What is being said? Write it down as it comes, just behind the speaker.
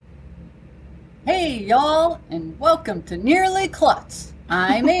Hey, y'all, and welcome to Nearly Klutz.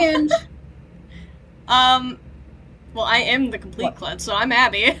 I'm Ange. Um, well, I am the complete What? klutz, so I'm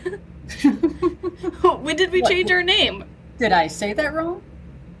Abby. When did we What? change our name? Did I say that wrong?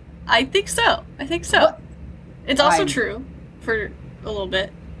 I think so. I think so. What? It's also I. true for a little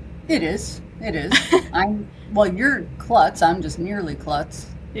bit. It is. It is. Well, you're Klutz. I'm just Nearly Klutz.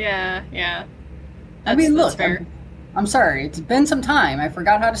 Yeah. I mean, That's look, fair. I'm sorry. It's been some time. I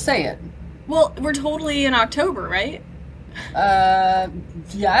forgot how to say it. Well, we're totally in October, right? Uh,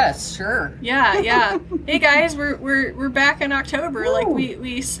 yes, sure. Yeah. Hey guys, we're back in October, like Woo.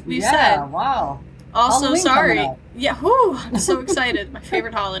 we Yeah, said. wow. Also, Halloween coming sorry. up. Yeah, whoo, I'm so excited. My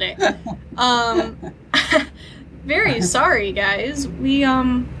favorite holiday. Um, very sorry, guys. We,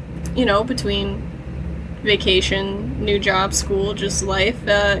 between vacation, new job, school, just life,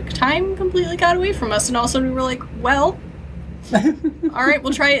 time completely got away from us. And also we were like, well, all right,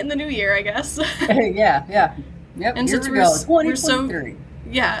 we'll try it in the new year, I guess. Yeah. Yep, And here since we go. we're so 2023.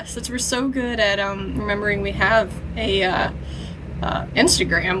 yeah, since we're so good at remembering we have a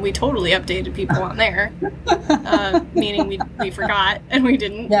Instagram, we totally updated people on there, meaning we forgot and we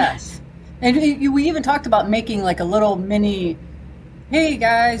didn't. Yes. And we even talked about making like a little mini, hey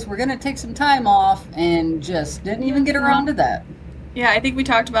guys, we're going to take some time off, and just didn't even get around to that. Yeah, I think we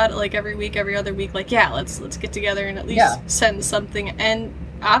talked about it like every week, every other week. Like, yeah, let's get together and at least send something. And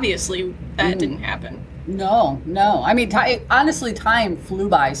obviously, that didn't happen. No. I mean, honestly, time flew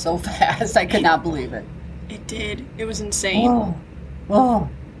by so fast. I could not believe it. It did. It was insane. Oh.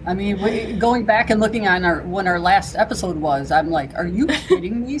 I mean, going back and looking on when our last episode was, I'm like, are you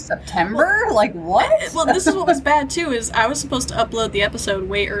kidding me? September? Like, what? Well, this is what was bad too. Is I was supposed to upload the episode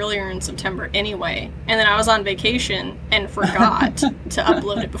way earlier in September anyway, and then I was on vacation and forgot to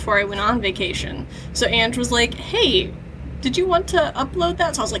upload it before I went on vacation. So Ange was like, "Hey, did you want to upload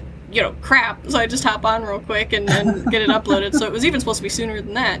that?" So I was like, crap. So I just hop on real quick and get it uploaded. So it was even supposed to be sooner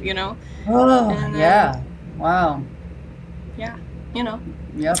than that, Oh, And, yeah. Wow. Yeah,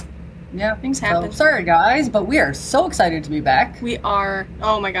 Yep. things happen. So, sorry, guys, but we are so excited to be back. We are.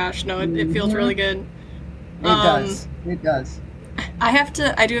 Oh my gosh, no, it feels really good. It does. I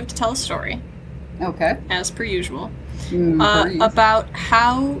do have to tell a story, Okay. as per usual, Please. about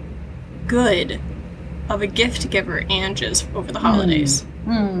how good of a gift giver Ange is over the holidays.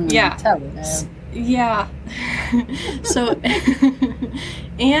 Yeah. Tell it, Ab. Yeah. So,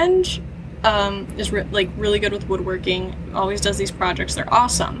 Ange is really good with woodworking, always does these projects. They're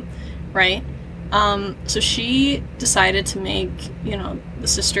awesome, right? So she decided to make, the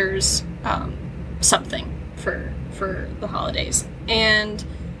sisters something for the holidays. And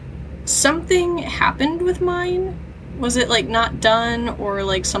something happened with mine. Was it like not done, or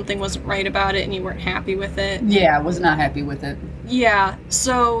like something wasn't right about it and you weren't happy with it? Yeah, I was not happy with it. Yeah.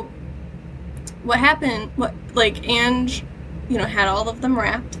 So what happened, Ange, had all of them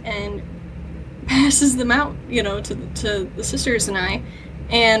wrapped and passes them out, to the sisters and I,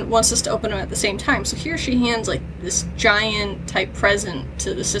 and wants us to open them at the same time. So here she hands like this giant type present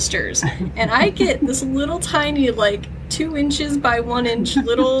to the sisters, and I get this little tiny 2 inches by 1 inch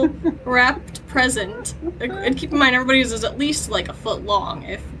little wrapped present. And keep in mind, everybody's is at least a foot long,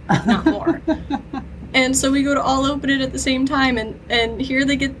 if not more. And so we go to all open it at the same time, and here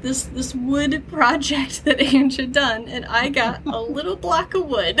they get this wood project that Ange had done, and I got a little block of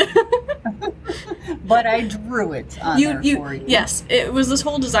wood. But I drew it on there for you. Yes, it was this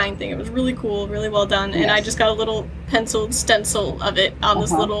whole design thing. It was really cool, really well done, and I just got a little penciled stencil of it on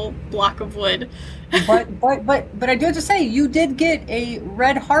this little block of wood. But I do have to say, you did get a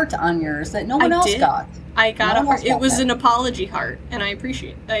red heart on yours that no one else got. I got a heart. It was that. An apology heart, and I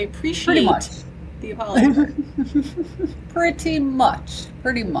appreciate Pretty much. the apology heart. Pretty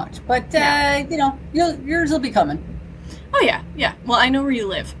much. But yours will be coming. Oh yeah. Well, I know where you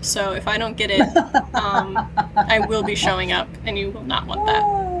live, so if I don't get it, I will be showing up, and you will not want that.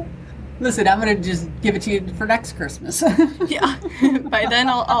 Listen, I'm gonna just give it to you for next Christmas. Yeah. By then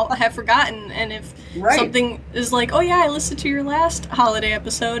I'll have forgotten, and if something is like, oh yeah, I listened to your last holiday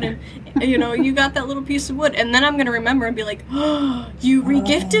episode, and you got that little piece of wood, and then I'm gonna remember and be like, oh, you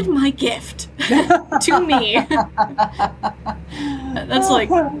regifted my gift to me. That's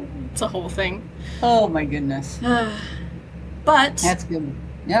it's a whole thing. Oh my goodness. But that's good.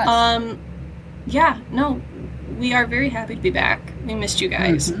 Yes. Yeah, no, we are very happy to be back. We missed you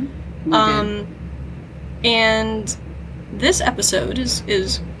guys. And this episode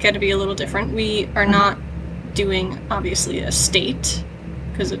is going to be a little different. We are not doing, obviously, a state,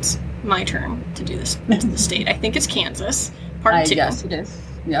 because it's my turn to do this to the state. I think it's Kansas, part 2. Yes, it is.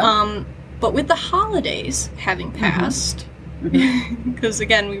 Yeah. But with the holidays having passed, because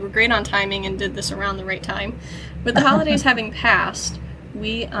again, we were great on timing and did this around the right time. With the holidays having passed,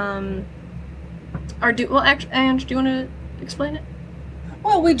 we are Ange, do you want to explain it?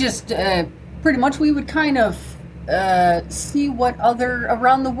 Well, we just pretty much we would kind of see what other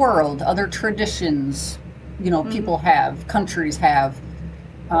around the world, other traditions, people have, countries have,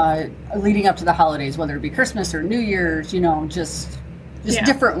 leading up to the holidays, whether it be Christmas or New Year's, just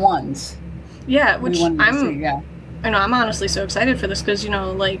different ones. Yeah, which I know I'm honestly so excited for this because, a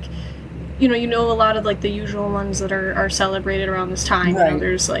lot of like the usual ones that are celebrated around this time. Right.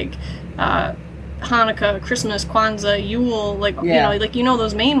 There's like Hanukkah, Christmas, Kwanzaa, Yule,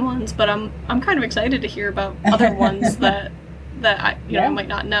 those main ones. But I'm kind of excited to hear about other ones that I might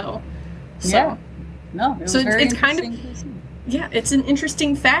not know. So, yeah. No, it was very it's kind of it's an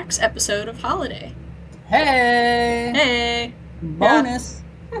interesting facts episode of Holiday. Hey. Bonus.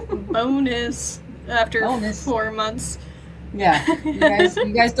 Yeah. Bonus. After 4 months. Yeah, you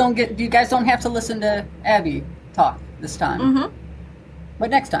guys don't have to listen to Abby talk this time. Mm-hmm. But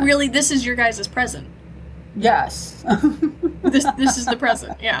next time. Really, this is your guys' present. Yes. This is the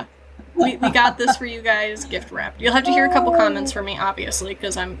present. Yeah, we got this for you guys, gift wrapped. You'll have to hear a couple comments from me, obviously,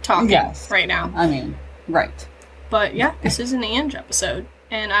 because I'm talking right now. I mean, right. But yeah, this is an Ange episode,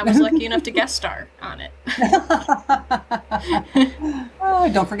 and I was lucky enough to guest star on it. Oh,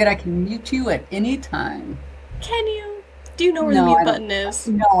 don't forget I can mute you at any time. Can you? Do you know where the mute button is?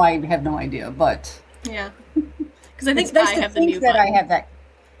 No, I have no idea, but... Yeah. Because I think it's nice I have to the think mute that button. I have that.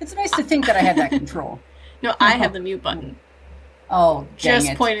 It's nice to think that I have that control. No, I have the mute button. Oh, dang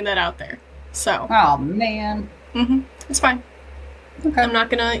Just pointing that out there. So. Oh, man. Mm-hmm. It's fine. Okay. I'm not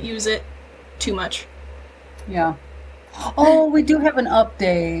going to use it too much. Yeah. Oh, we do have an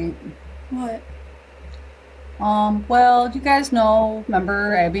update. What? Well, you guys know,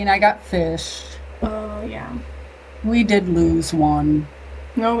 remember, Abby and I got fish. Oh, yeah. We did lose one.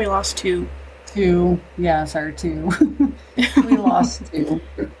 No, we lost two. Two. Yeah, sorry, two. We lost two.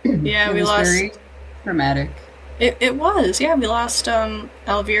 Yeah, we lost. Very dramatic. It was, yeah. We lost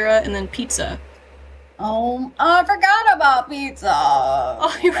Elvira and then Pizza. Oh, I forgot about Pizza.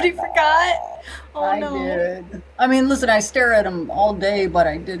 Oh, you already forgot? Oh, I did. I mean, listen, I stare at him all day, but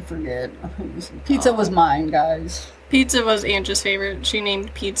I did forget. Pizza was mine, guys. Pizza was Ange's favorite. She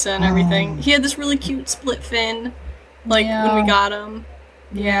named Pizza and everything. He had this really cute split fin, when we got him.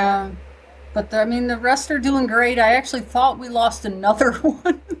 Yeah. But, the rest are doing great. I actually thought we lost another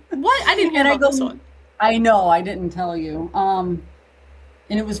one. What? I didn't hear about this one. I know, I didn't tell you.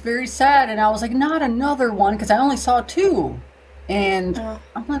 And it was very sad, and I was like, not another one, because I only saw two. And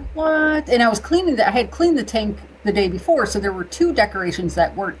I'm like, what? And I was I had cleaned the tank the day before, so there were two decorations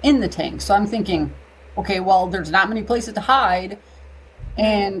that weren't in the tank. So I'm thinking, okay, well, there's not many places to hide.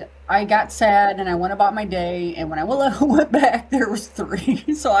 And I got sad, and I went about my day, and when I went back, there was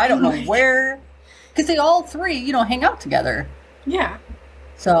three. So I don't know where, because they all three, hang out together. Yeah.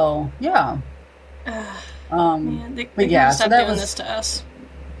 So, yeah. Man, they gotta stop doing this to us.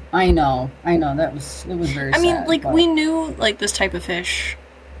 I know, it was very sad. I mean, we knew, this type of fish,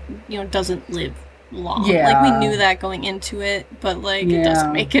 doesn't live long. Yeah. We knew that going into it, but, it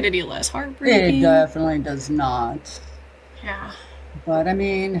doesn't make it any less heartbreaking. It definitely does not. Yeah. But,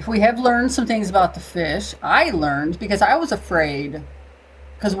 we have learned some things about the fish. I learned, because I was afraid,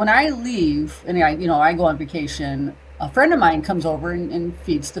 because when I leave, and I go on vacation, a friend of mine comes over and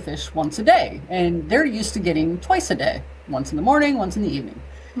feeds the fish once a day. And they're used to getting twice a day. Once in the morning, once in the evening.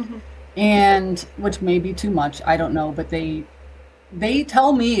 Mm-hmm. And, which may be too much, I don't know, but they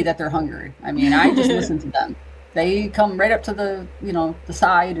tell me that they're hungry. I just listen to them. They come right up to the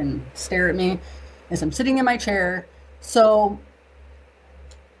side and stare at me as I'm sitting in my chair. So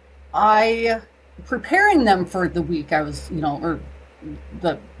preparing them for the week I was,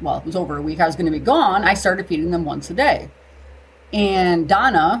 it was over a week I was going to be gone, I started feeding them once a day. And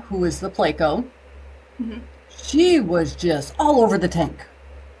Donna, who is the Placo, she was just all over the tank.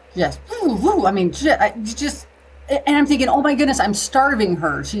 Just, and I'm thinking, oh my goodness, I'm starving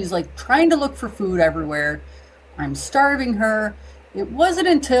her. She's trying to look for food everywhere. I'm starving her. It wasn't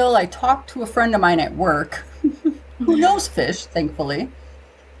until I talked to a friend of mine at work who knows fish, thankfully.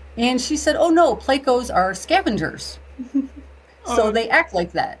 And she said, oh no, Placos are scavengers. So they act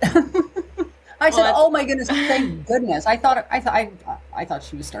like that. I said, oh my goodness, thank goodness. I thought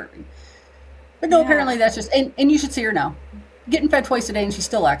she was starving. But no, apparently that's just, and you should see her now. Getting fed twice a day, and she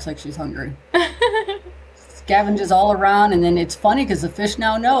still acts like she's hungry. Scavenges all around, and then it's funny because the fish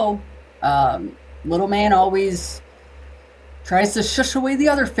now know. Little man always tries to shush away the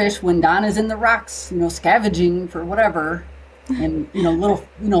other fish when Donna's in the rocks, scavenging for whatever. And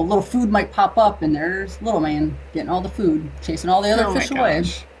little food might pop up, and there's little man getting all the food, chasing all the other Oh my fish away.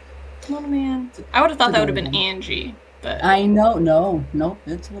 gosh. Little man. I would have thought that would have been adorable. Angie, but I know, no,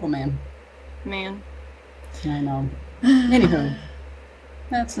 it's little man. man. I know. Anywho,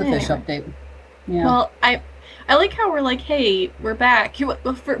 that's the fish Anyway. update. Yeah. Well, I like how we're like, hey, we're back.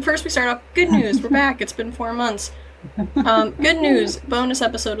 First we start off, good news, we're back. It's been 4 months. Good news, bonus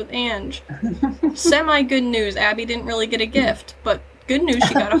episode with Ange. Semi good news, Abby didn't really get a gift, but good news,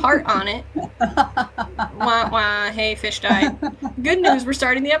 she got a heart on it. Wah wah, hey, fish died. Good news, we're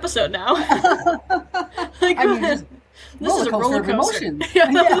starting the episode now. Like, I mean, just this is a roller roller coaster of coaster. emotions. Yeah,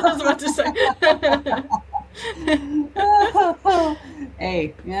 I was about to say.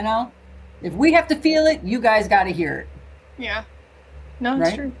 Hey, if we have to feel it, you guys got to hear it. Yeah. No, it's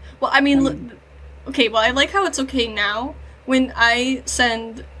Right? true. Well, I mean, okay, well, I like how it's okay now when I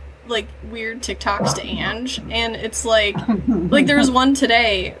send, like, weird TikToks to Ange, and it's like there was one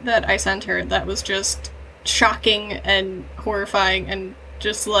today that I sent her that was just shocking and horrifying and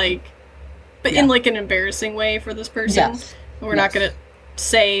just, like, but in, like, an embarrassing way for this person. Yes. We're not gonna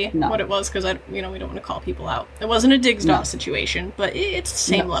say No. what it was, because, we don't want to call people out. It wasn't a Diggs No. Dawes situation, but it's the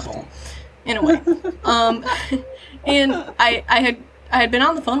same No. level, in a way. And I had been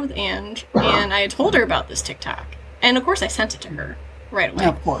on the phone with Ange, and I had told her about this TikTok. And of course I sent it to her right away.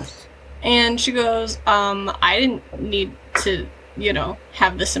 Of course. And she goes, I didn't need to,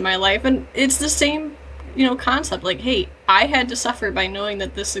 have this in my life. And it's the same, concept. Like, hey, I had to suffer by knowing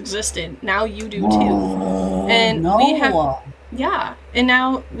that this existed. Now you do too. Oh, And no. we have, yeah. And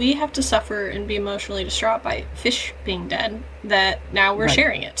now we have to suffer and be emotionally distraught by fish being dead, that now we're Right.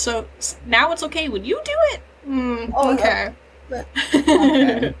 sharing it. So now it's okay when you do it. Oh, Okay.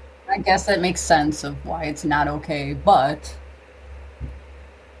 Okay. I guess that makes sense of why it's not okay, but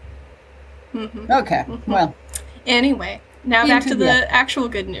Mhm. okay. Well, Anyway, now back Into to the the- actual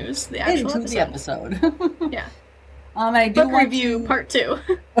good news. The actual into the episode. episode. Yeah. I do Book want review to, part 2.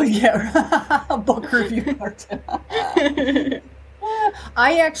 Oh, yeah, book review part 2.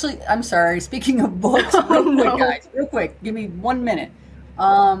 I'm sorry. Speaking of books, real quick, no. guys, real quick. Give me 1 minute.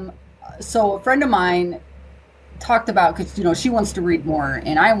 So a friend of mine talked about, because she wants to read more,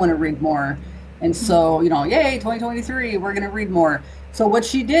 and I want to read more, and so yay, 2023, we're gonna read more. So what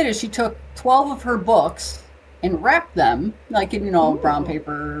she did is she took 12 of her books and wrapped them like in brown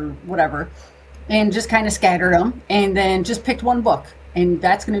paper, whatever, and just kind of scattered them, and then just picked one book, and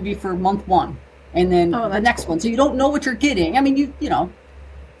that's going to be for month 1, and then Oh, the that's next cool. one. So you don't know what you're getting. I mean, you know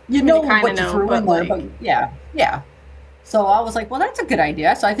kinda what you know, threw but, in there, like- but yeah. So I was like, well, that's a good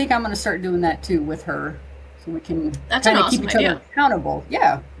idea. So I think I'm going to start doing that too with her, so we can That's an kind of keep awesome each idea. other accountable.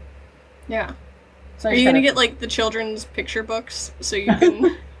 Yeah. Yeah. So I Are just you going to gotta- get, like, the children's picture books so you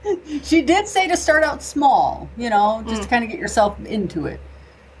can... She did say to start out small, just Mm. to kind of get yourself into it.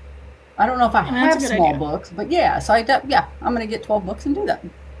 I don't know if I That's a have good small idea. books, but yeah. So I'm going to get 12 books and do that.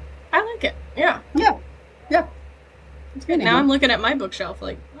 I like it. Yeah. Yeah. It's good. Now I'm looking at my bookshelf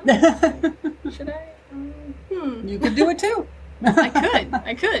like, oh, should I? You could do it too.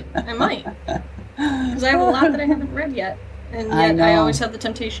 I could. I might. Because I have a lot that I haven't read yet. And I yet know. I always have the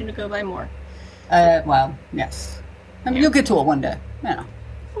temptation to go buy more. Well, yes. I mean, Yeah. you'll get to it one day.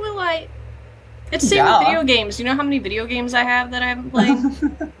 Will I? It's the same Yeah. with video games. You know how many video games I have that I haven't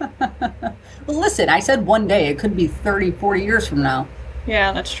played? Well, listen, I said one day. It could be 30, 40 years from now.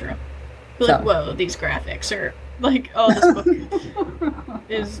 Yeah, that's true. Be like, So. whoa, these graphics are like, oh, this book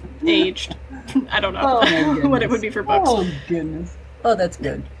is aged. I don't know Oh, my what it goodness. would be for books. Oh, goodness. Oh, that's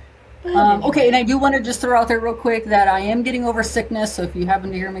good. But Okay, and anyway. I do want to just throw out there real quick that I am getting over sickness, so if you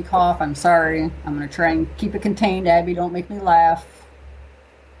happen to hear me cough, I'm sorry. I'm going to try and keep it contained, Abby. Don't make me laugh.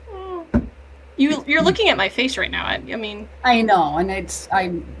 You're looking at my face right now. I mean, I know, and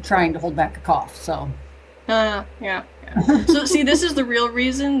I'm trying to hold back a cough, so. yeah. So see, this is the real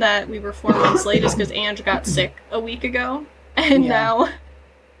reason that we were 4 months late is because Ange got sick a week ago, and Yeah. now,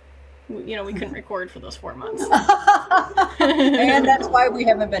 we couldn't record for those 4 months. And that's why we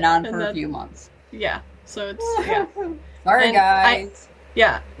haven't been on And for a that- few months. Yeah. So it's yeah. Sorry, And guys.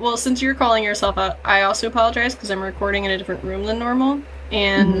 Yeah. Well, since you're calling yourself out, I also apologize because I'm recording in a different room than normal,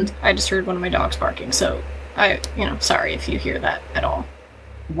 and I just heard one of my dogs barking. So sorry if you hear that at all.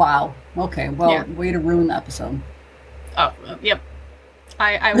 Wow. Okay, well, Yeah. way to ruin the episode. Oh, yep.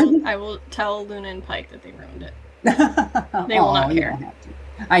 I will tell Luna and Pike that they ruined it. They will not you care. don't have to.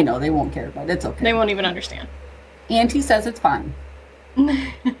 I know, they won't care, but it's okay. They won't even understand. Auntie says it's fine.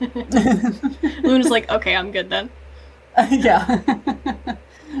 Luna's like, okay, I'm good then. Yeah.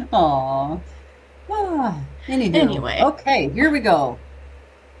 Aww. Anywho. Anyway. Okay, here we go.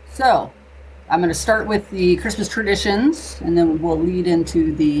 So, I'm going to start with the Christmas traditions, and then we'll lead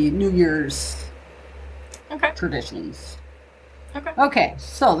into the New Year's traditions. Okay,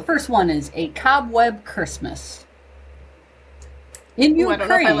 so the first one is a cobweb Christmas. In Ukraine, I don't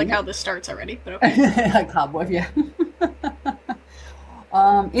know if I like how this starts already, but okay. Cobweb, yeah.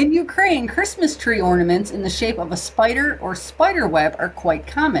 In Ukraine, Christmas tree ornaments in the shape of a spider or spider web are quite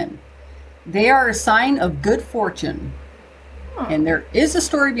common. They are a sign of good fortune. And there is a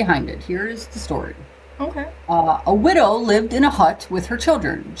story behind it. Here is the story. Okay. A widow lived in a hut with her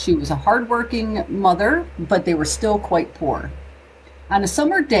children. She was a hardworking mother, but they were still quite poor. On a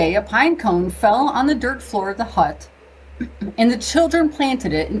summer day, a pine cone fell on the dirt floor of the hut, and the children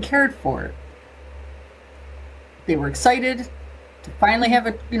planted it and cared for it. They were excited to finally have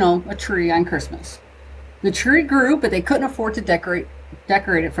a tree on Christmas. The tree grew, but they couldn't afford to decorate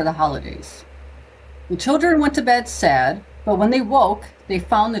it for the holidays. The children went to bed sad, but when they woke, they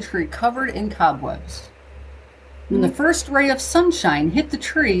found the tree covered in cobwebs. When the first ray of sunshine hit the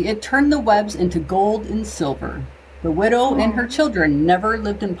tree, it turned the webs into gold and silver. The widow and her children never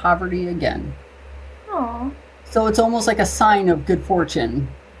lived in poverty again. Aww. So it's almost like a sign of good fortune,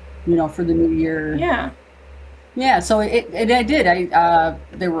 for the new year. Yeah. Yeah, so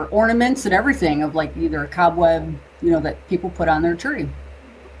there were ornaments and everything of like either a cobweb, that people put on their tree.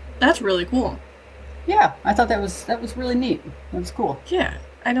 That's really cool. Yeah, I thought that was really neat. That was cool. Yeah,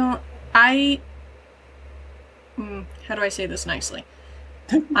 how do I say this nicely?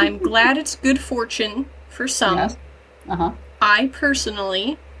 I'm glad it's good fortune for some. Yes. Uh-huh. I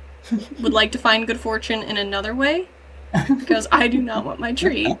personally would like to find good fortune in another way, because I do not want my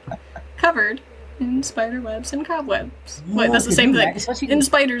tree covered in spider webs and cobwebs. Wait, that's the same thing. In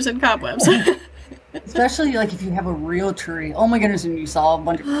spiders and cobwebs. Especially like if you have a real tree. Oh my goodness, and you saw a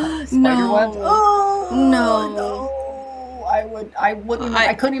bunch of spider webs. Oh no. I wouldn't.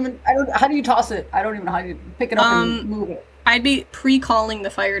 I couldn't even. How do you toss it? I don't even know how to pick it up and move it. I'd be pre-calling the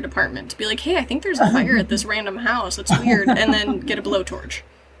fire department to be like, hey, I think there's a fire at this random house. It's weird. And then get a blowtorch.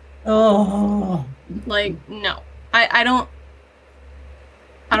 Oh. Like, no. I don't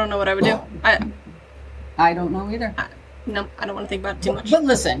know what I would do. I don't know either. No, I don't want to think about it too much. But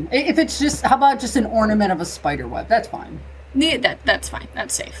listen, if it's just, how about just an ornament of a spider web? That's fine. Yeah, that's fine.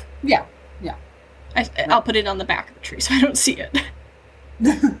 That's safe. Yeah. I'll put it on the back of the tree so I don't see it.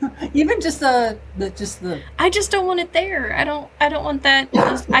 Even just the. I just don't want it there. I don't want that.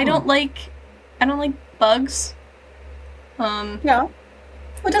 I don't like bugs. Yeah.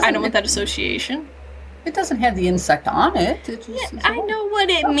 I don't want that association. It doesn't have the insect on it. I know what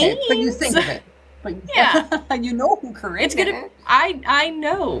it means. But you think of it. You know who created it. I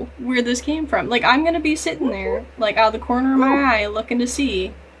know where this came from. Like, I'm gonna be sitting there, like, out of the corner of my eye, looking to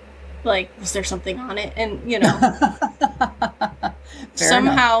see, like, was there something on it? And,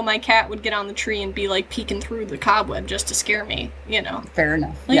 somehow my cat would get on the tree and be, like, peeking through the cobweb just to scare me, Fair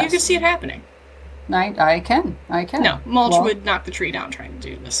enough. Like, yes. You can see it happening. I can. No, mulch would knock the tree down trying to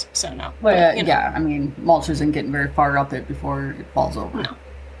do this, so no. Well, yeah, I mean, mulch isn't getting very far up it before it falls over. No.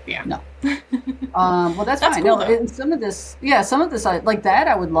 Yeah. No. Well, that's fine. Cool, no, some of this, like that,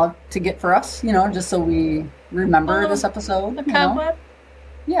 I would love to get for us, just so we remember this episode. The cobweb?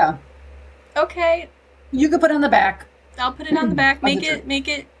 Yeah. Okay. You could put it on the back. I'll put it on the back. Make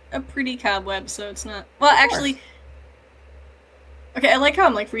it a pretty cobweb, so it's not. Well, actually. Okay, I like how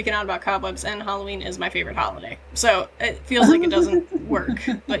I'm like freaking out about cobwebs, and Halloween is my favorite holiday, so it feels like it doesn't work.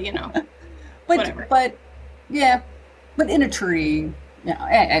 But whatever. But in a tree. Yeah,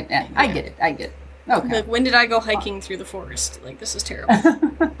 I get it. Okay. Like, when did I go hiking through the forest? Like, this is terrible.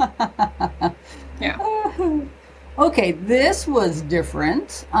 Yeah. Okay, this was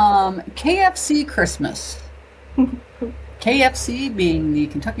different. KFC Christmas. KFC being the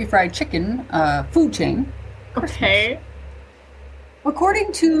Kentucky Fried Chicken food chain. Okay.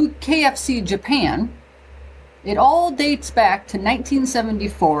 According to KFC Japan, it all dates back to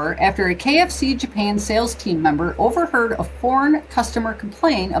 1974 after a KFC Japan sales team member overheard a foreign customer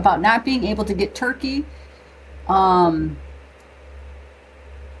complain about not being able to get turkey. I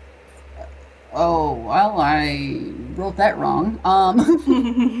wrote that wrong.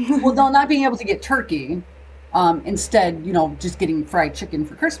 Well, no, not being able to get turkey. Instead, just getting fried chicken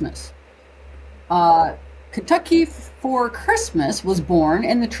for Christmas. Kentucky for Christmas was born,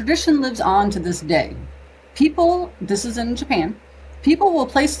 and the tradition lives on to this day. This is in Japan, people will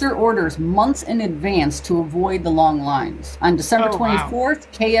place their orders months in advance to avoid the long lines. On December 24th,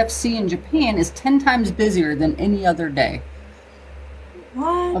 KFC in Japan is 10 times busier than any other day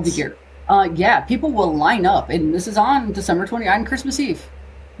of the year. People will line up, and this is on December 20th, on Christmas Eve.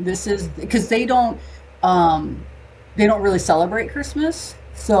 This is because they don't really celebrate Christmas.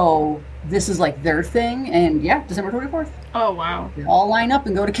 So this is like their thing, and yeah, December 24th. Oh, wow. They all line up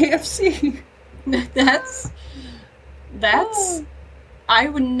and go to KFC. That's Oh, I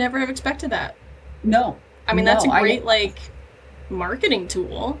would never have expected that. no, I mean, that's a no, great like marketing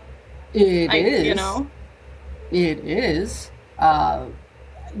tool. it is. You know. It is.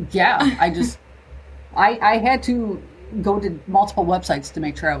 Yeah, I had to go to multiple websites to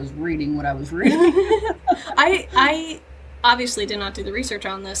make sure I was reading what I was reading. I obviously did not do the research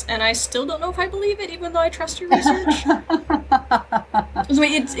on this, and I still don't know if I believe it, even though I trust your research. So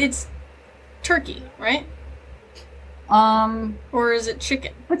wait, it's turkey, right? Or is it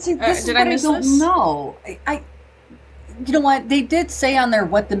chicken? But see, this is did what I miss don't this? know. You know what? They did say on there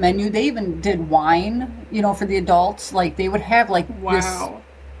what the menu. They even did wine. For the adults, like they would have like this Wow.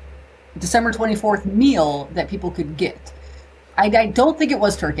 December 24th meal that people could get. I don't think it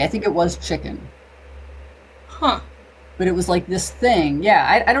was turkey. I think it was chicken. Huh. But it was like this thing.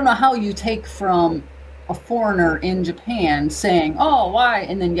 Yeah, I don't know how you take from a foreigner in Japan saying, "Oh, why?"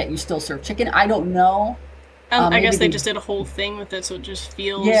 and then yet you still serve chicken. I don't know. I Maybe guess they just did a whole thing with it, so it just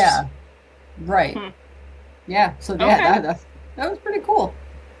feels. Yeah, right. Hmm. Yeah, so Okay. yeah, that was pretty cool.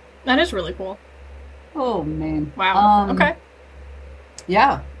 That is really cool. Oh man. Wow. Okay.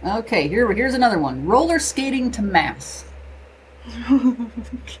 Yeah. Okay. Here's another one. Roller skating to mass in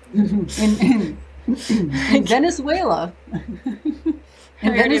Venezuela. I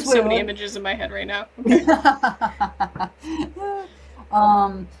already have so many images in my head right now.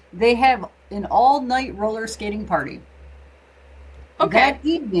 Okay. They have an all-night roller skating party. Okay. That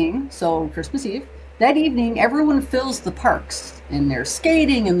evening, so Christmas Eve, that evening everyone fills the parks and they're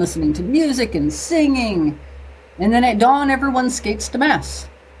skating and listening to music and singing. And then at dawn everyone skates to mass.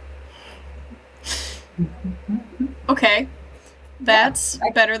 Okay. That's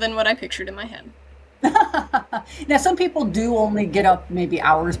better than what I pictured in my head. Now some people do only get up maybe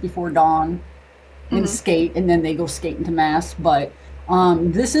hours before dawn and skate, and then they go skating to mass, but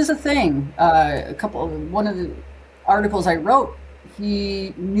this is a thing. One of the articles I wrote,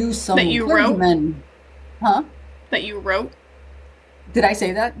 he knew some That you wrote? clergymen. Huh? That you wrote? Did I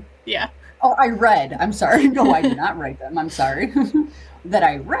say that? Yeah. Oh, I read. I'm sorry. No, I did not write them. I'm sorry. That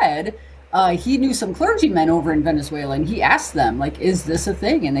I read. He knew some clergymen over in Venezuela, and he asked them, like, is this a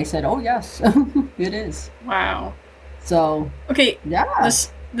thing? And they said, oh, yes, it is. Wow. So, Okay. yeah.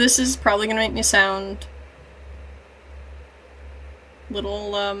 This is probably gonna make me sound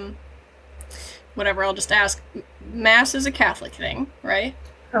little whatever. I'll just ask. Mass is a Catholic thing, right?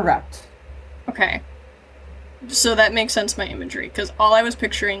 Correct. Okay. So that makes sense, my imagery, because all I was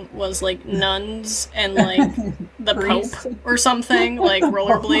picturing was like nuns and like the Priests. Pope or something, like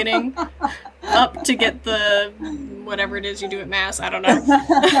rollerblading up to get the whatever it is you do at Mass. I don't know.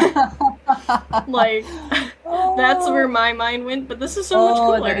 Like, that's where my mind went, but this is so much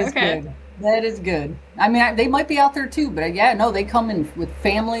cooler. That is Okay. good. That is good. I mean, they might be out there too, but yeah, no, they come in with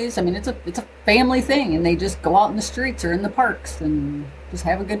families. I mean, it's a family thing, and they just go out in the streets or in the parks and just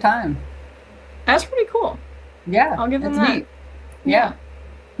have a good time. That's pretty cool. Yeah, I'll give them that's that. neat. Yeah.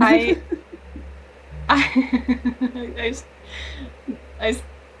 I, I, I,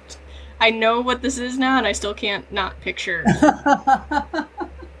 I know what this is now, and I still can't not picture.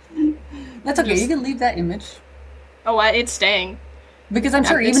 That's okay. Just- You can leave that image Oh, it's staying. because I'm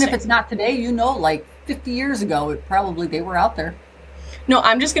sure It's even if staying. it's not today, like 50 years ago, they were out there. No,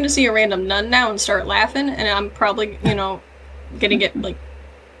 I'm just gonna see a random nun now and start laughing, and I'm probably, gonna get like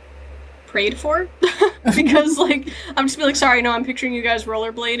prayed for because like I'm just be like, sorry, no, I'm picturing you guys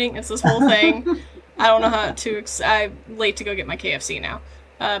rollerblading. It's this whole thing. I don't know how to. I'm late to go get my KFC now.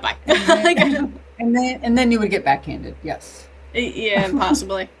 Bye. Like, And then you would get backhanded. Yes. yeah,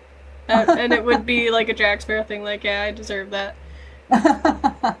 possibly. And it would be like a Jack Sparrow thing. Like, yeah, I deserve that.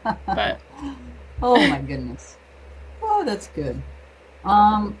 But Oh my goodness. Oh, that's good.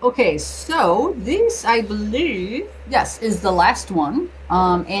 Okay, so this, I believe, yes, is the last one.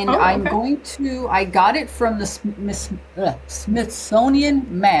 And Oh, I'm okay. going to, I got it from the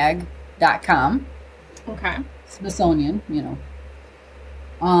SmithsonianMag.com. okay. Smithsonian,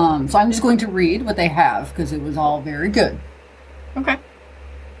 So I'm just going to read what they have because it was all very good. Okay.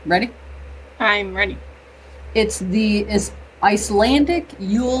 Ready? I'm ready. It's Icelandic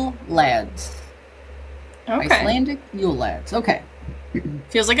Yule Lads. Okay. Icelandic Yule Lads. Okay.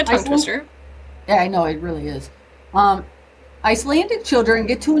 Feels like a tongue Iceland- twister. Yeah, I know, it really is. Icelandic children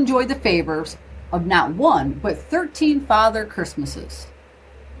get to enjoy the favors of not one, but 13 Father Christmases.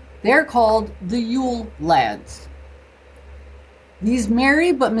 They're called the Yule Lads. These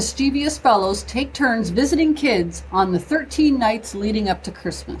merry but mischievous fellows take turns visiting kids on the 13 nights leading up to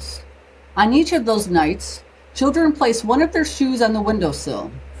Christmas. On each of those nights, Children place one of their shoes on the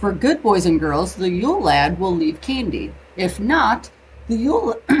windowsill. For good boys and girls, the Yule lad will leave candy. If not, the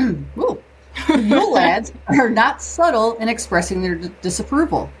Yule the Yule lads are not subtle in expressing their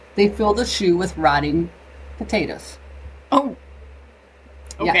disapproval. They fill the shoe with rotting potatoes. Oh.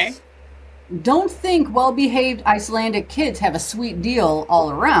 Okay. Yes. Don't think well-behaved Icelandic kids have a sweet deal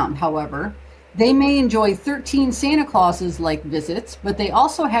all around, however. They may enjoy 13 Santa Clauses-like visits, but they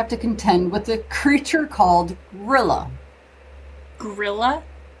also have to contend with a creature called Grilla. Grilla?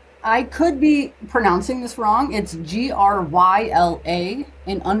 I could be pronouncing this wrong. It's Gryla,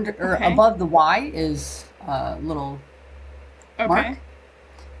 and above the Y is a little mark.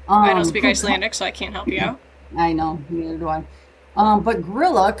 I don't speak Icelandic, so I can't help you out. I know, neither do I. But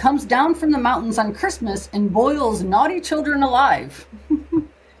Grilla comes down from the mountains on Christmas and boils naughty children alive.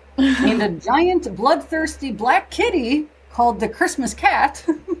 And a giant, bloodthirsty black kitty called the Christmas cat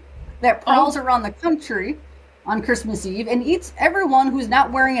that prowls around the country on Christmas Eve and eats everyone who's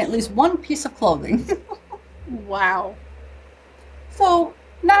not wearing at least one piece of clothing. Wow. So,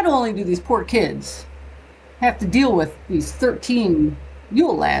 not only do these poor kids have to deal with these 13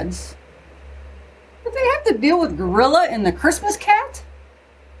 Yule lads, but they have to deal with Grilla and the Christmas cat?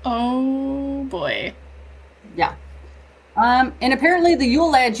 Oh, boy. Yeah. And apparently the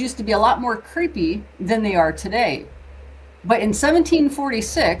Yule lads used to be a lot more creepy than they are today. But in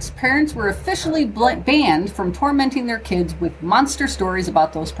 1746, parents were officially banned from tormenting their kids with monster stories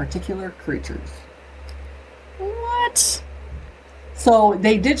about those particular creatures. What? So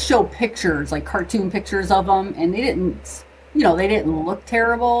they did show pictures, like cartoon pictures of them, and they didn't look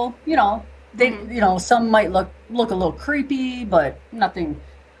terrible. Some might look a little creepy, but nothing.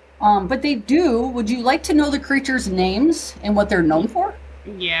 But they do. Would you like to know the creatures' names and what they're known for?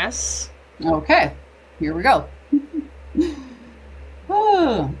 Yes. Okay, here we go.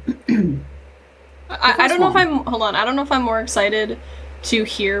 I don't know if I'm. Hold on. I don't know if I'm more excited to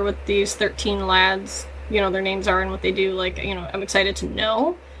hear what these 13 lads, their names are and what they do. I'm excited to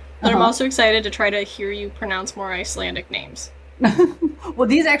know, but I'm also excited to try to hear you pronounce more Icelandic names. Well,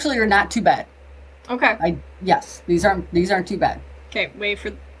 these actually are not too bad. Okay. Yes, these aren't too bad. Okay.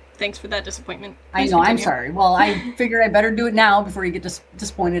 Thanks for that disappointment. Please continue. I'm sorry. Well, I figured I better do it now before you get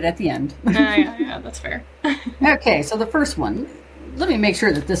disappointed at the end. Yeah, that's fair. Okay, so the first one, let me make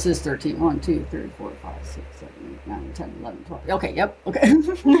sure that this is 13. 1, 2, 3, 4, 5, 6, 7, 8, 9, 10, 11, 12. Okay, yep, okay.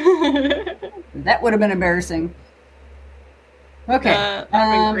 That would have been embarrassing. Okay,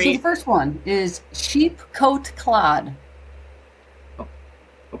 so the first one is Sheepcote Clod.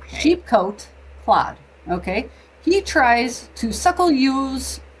 Okay. Sheepcote Clod, okay? He tries to suckle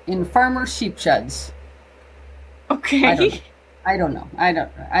ewes in farmers' sheep sheds. Okay. I don't know.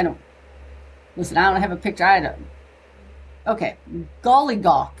 Listen, I don't have a picture. I don't. Okay.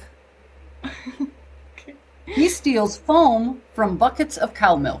 Gollygawk. Okay. He steals foam from buckets of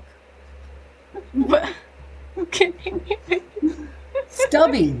cow milk. What? Okay.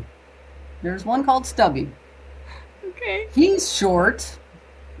 Stubby. There's one called Stubby. Okay. He's short,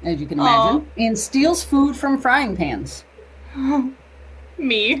 as you can imagine, and steals food from frying pans.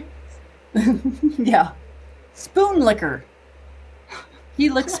 Me. Yeah. Spoon licker. He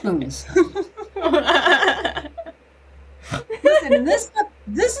licks spoons. Listen,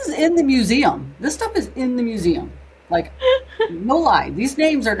 this is in the museum. This stuff is in the museum. Like, no lie. These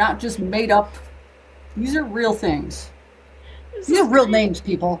names are not just made up. These are real things. These are real names,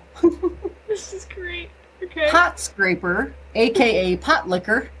 people. This is great. Okay. Pot scraper, a.k.a. pot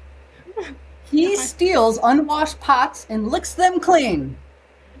licker. He steals unwashed pots and licks them clean.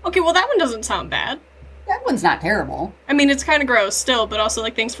 Okay, well that one doesn't sound bad. That one's not terrible. I mean, it's kind of gross still, but also,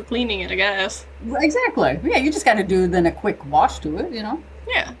 thanks for cleaning it, I guess. Exactly. Yeah, you just got to do then a quick wash to it,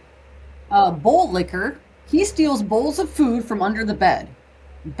 Yeah. Bowl licker. He steals bowls of food from under the bed.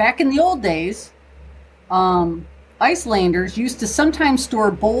 Back in the old days, Icelanders used to sometimes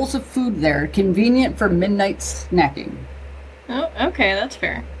store bowls of food there, convenient for midnight snacking. Oh, okay, that's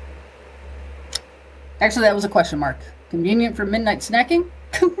fair. Actually, that was a question mark. Convenient for midnight snacking?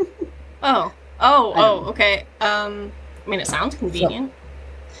 Okay. I mean, it sounds convenient.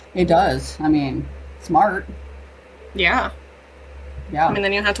 So, it does. I mean, smart. Yeah. Yeah. I mean,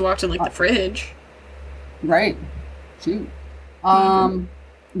 then you don't have to walk to, the fridge. Right. Shoot.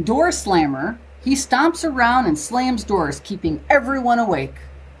 Door slammer. He stomps around and slams doors, keeping everyone awake.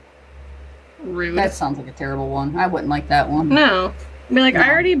 Rude. That sounds like a terrible one. I wouldn't like that one. No. I mean, No. I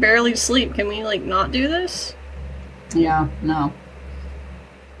already barely sleep. Can we, not do this? Yeah, no.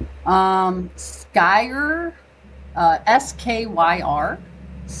 Skyer, S-K-Y-R,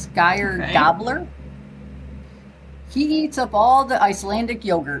 Skyer Okay. Gobbler. He eats up all the Icelandic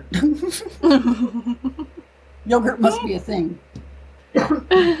yogurt. Yogurt must be a thing.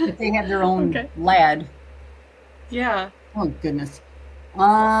 If they have their own lad. Yeah. Oh, goodness.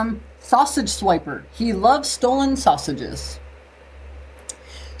 Sausage swiper. He loves stolen sausages.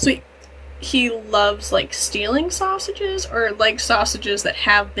 So he loves, like, stealing sausages, or, like, sausages that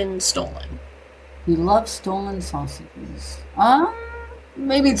have been stolen? He loves stolen sausages.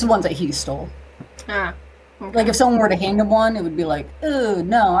 Maybe it's the ones that he stole. Ah. Okay. Like, if someone were to hand him one, it would be like, oh,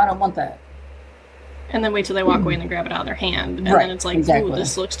 no, I don't want that. And then wait till they walk away and they grab it out of their hand. And then it's like, ooh,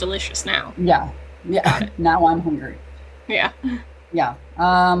 this looks delicious now. Yeah. Now I'm hungry. Yeah. Yeah.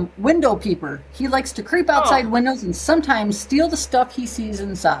 Window peeper. He likes to creep outside windows and sometimes steal the stuff he sees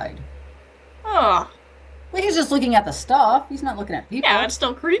inside. Oh. Well, he's just looking at the stuff. He's not looking at people. Yeah, it's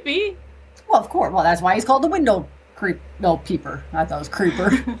still creepy. Well, of course. Well, that's why he's called the window peeper. I thought it was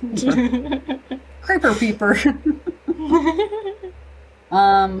creeper. Creeper peeper.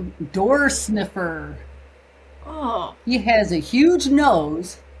 Door sniffer. Oh. He has a huge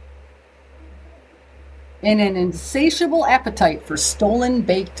nose and an insatiable appetite for stolen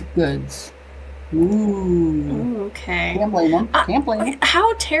baked goods. Ooh. Okay. Can't blame him. Can't blame him.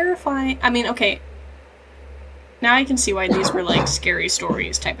 How terrifying. I mean, okay. Now I can see why these were, like, scary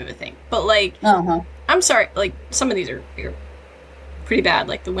stories type of a thing. But, like, I'm sorry, like, some of these are pretty bad,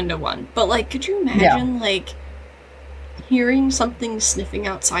 like the window one. But, like, could you imagine, like, hearing something sniffing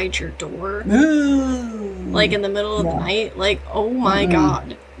outside your door? Ooh. Like, in the middle of the night? Like, oh my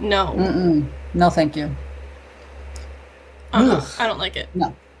god. No. No, thank you. I don't like it.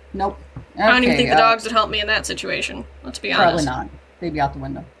 No. Nope. Okay, I don't even think the dogs would help me in that situation. Let's be honest. Probably not. They'd be out the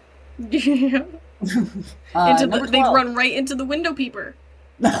window. Yeah. They'd run right into the window peeper.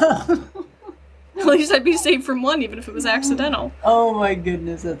 At least I'd be safe from one, even if it was accidental. Oh my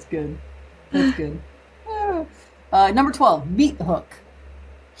goodness, that's good. That's good. Number 12, meat hook.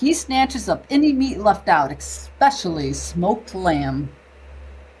 He snatches up any meat left out, especially smoked lamb.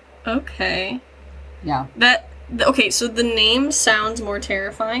 Okay. Yeah. Okay, so the name sounds more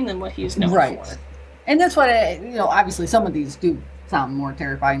terrifying than what he's known for. And that's what obviously some of these do sound more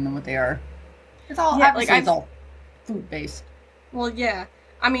terrifying than what they are. It's all it's all food based. Well, yeah.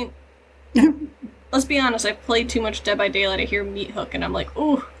 I mean, let's be honest. I've played too much Dead by Daylight. I hear meat hook, and I'm like,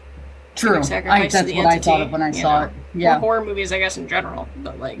 ooh. True. That's what I thought of when I saw it. Yeah. Or horror movies, I guess, in general.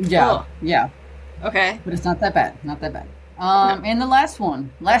 But like, yeah. Okay. But it's not that bad. Not that bad. And the last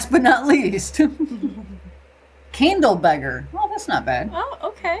one, last but not least, candle beggar. Oh, that's not bad. Oh,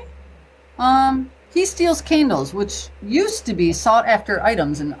 okay. He steals candles, which used to be sought-after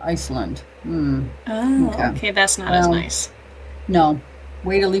items in Iceland. Oh, okay. That's not as nice. No.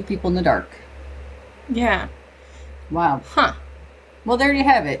 Way to leave people in the dark. Yeah. Wow. Huh. Well, there you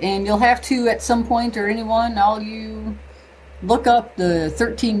have it. And you'll have to, at some point, or anyone, all you, look up the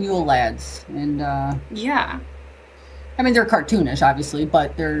 13 Yule Lads. And, yeah. I mean, they're cartoonish, obviously,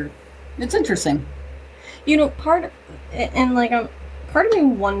 but it's interesting. You know, part of me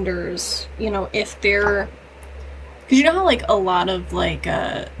wonders, if they're, because you know how, like, a lot of, like,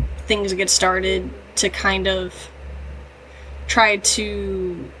 things get started to kind of try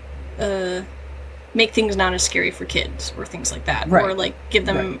to, make things not as scary for kids, or things like that. Right. Or, like, give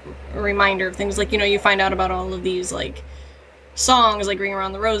them a reminder of things, like, you find out about all of these, like, songs, like, Ring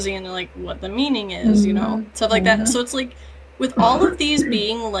Around the Rosie, and they're like, what the meaning is, stuff like that. So it's, like, with all of these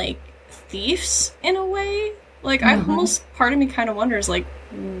being, like, thieves, in a way, like, I almost, part of me kind of wonders, like,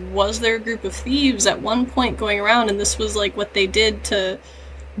 was there a group of thieves at one point going around, and this was, like, what they did to,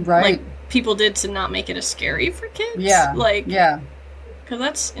 like, people did to not make it as scary for kids? Yeah. Like, yeah. Because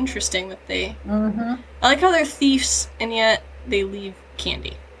that's interesting that they... I like how they're thieves, and yet they leave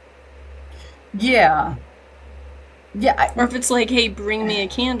candy. Yeah. Yeah. Or if it's like, hey, bring me a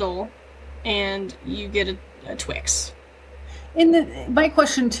candle, and you get a Twix. And my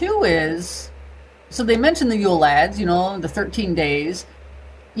question, too, is... So they mentioned the Yule Lads, the 13 days,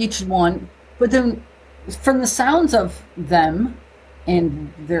 each one. But then, from the sounds of them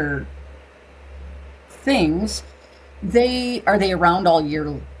and their things... Are they around all year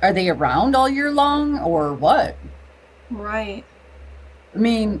long, or what? Right. I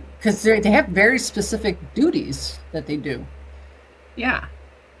mean, because they have very specific duties that they do. Yeah.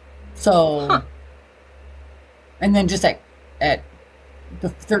 So, and then just at the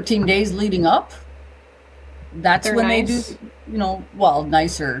 13 days leading up, that's when nice. They do,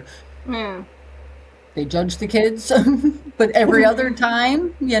 nicer. Mm. They judge the kids, but every other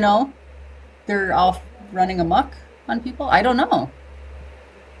time, they're off running amok on people. I don't know.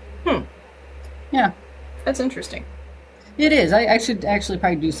 Yeah. That's interesting. It is. I should actually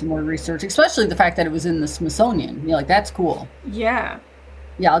probably do some more research, especially the fact that it was in the Smithsonian. That's cool. Yeah.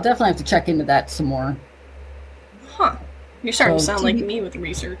 Yeah, I'll definitely have to check into that some more. Huh. You're starting to So sound like me with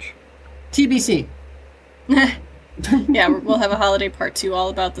research. TBC. Yeah, we'll have a holiday part 2 all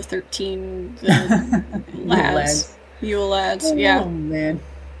about the 13 lads. Yule lads, yeah. Oh, man.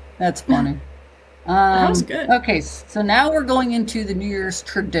 That's funny. That was good. Okay, so now we're going into the New Year's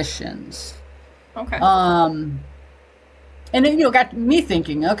traditions. Okay. And it, got me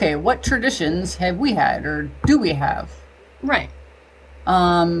thinking, okay, what traditions have we had or do we have? Right.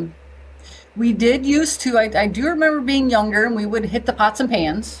 We did used to, I do remember being younger and we would hit the pots and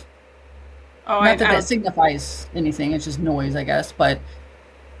pans. Oh, Not that signifies anything, it's just noise, I guess, but...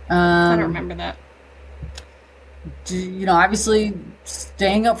 I don't remember that. Obviously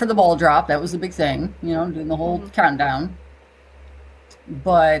staying up for the ball drop, that was the big thing, doing the whole countdown.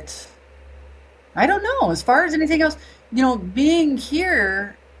 But I don't know, as far as anything else, being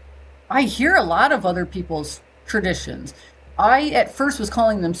here, I hear a lot of other people's traditions. I at first was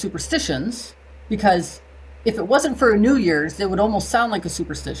calling them superstitions because if it wasn't for a New Year's, it would almost sound like a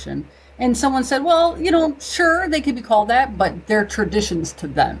superstition. And someone said, well, sure, they could be called that, but they're traditions to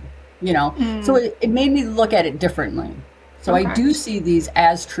them, So it made me look at it differently. So I do see these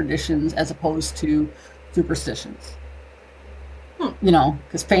as traditions as opposed to superstitions.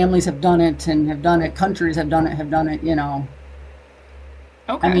 Because families have done it and have done it, countries have done it,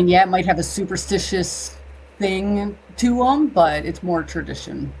 Okay. I mean, yeah, it might have a superstitious thing to them, but it's more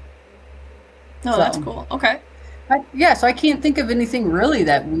tradition. No, that's cool. Okay. So I can't think of anything really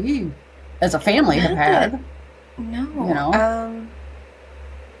that we, as a family, have had. No.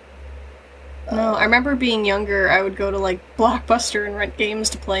 No, I remember being younger, I would go to, Blockbuster and rent games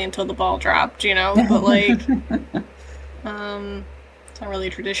to play until the ball dropped, But, it's not really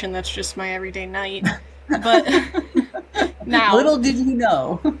a tradition, that's just my everyday night. But now... Little did you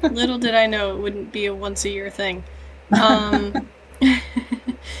know. Little did I know it wouldn't be a once-a-year thing. No,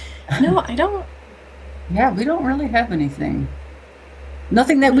 I don't... Yeah, we don't really have anything.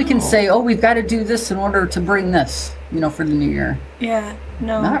 Nothing that we can say, oh, we've got to do this in order to bring this, for the new year. Yeah,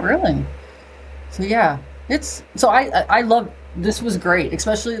 no. Not really. So, yeah. I love, this was great.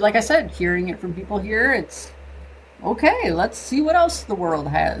 Especially, like I said, hearing it from people here, it's, okay, let's see what else the world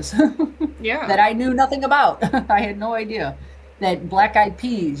has. Yeah. That I knew nothing about. I had no idea. That black-eyed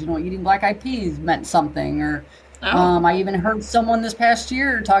peas, eating black-eyed peas meant something. Or I even heard someone this past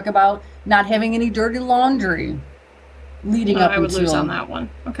year talk about not having any dirty laundry leading up I would lose on that one.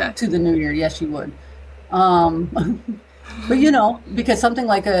 Okay. To the new year. Yes, you would. But because something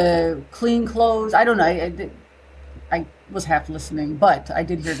like a clean clothes, I don't know. I was half listening, but I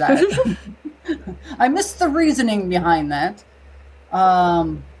did hear that. I missed the reasoning behind that.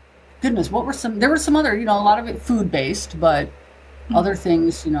 Goodness, there were some other, a lot of it food based, but other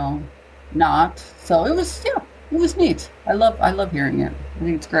things, not. So it was neat. I love hearing it. I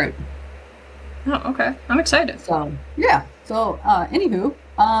think it's great. Oh, okay. I'm excited. So, yeah. So, anywho,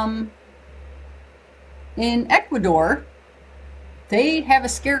 in Ecuador, they have a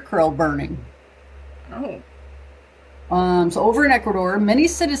scarecrow burning. Oh. So over in Ecuador, many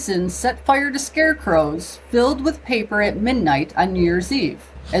citizens set fire to scarecrows filled with paper at midnight on New Year's Eve,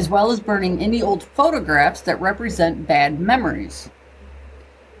 as well as burning any old photographs that represent bad memories.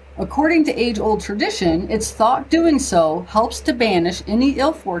 According to age-old tradition, it's thought doing so helps to banish any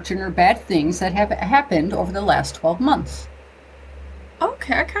ill fortune or bad things that have happened over the last 12 months.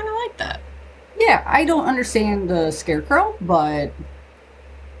 Okay, I kind of like that. Yeah, I don't understand the scarecrow, but...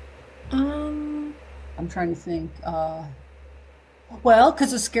 I'm trying to think. Well,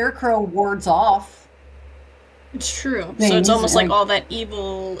 because the scarecrow wards off. It's true. So it's almost like all that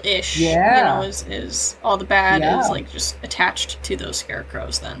evil-ish, is all the bad is just attached to those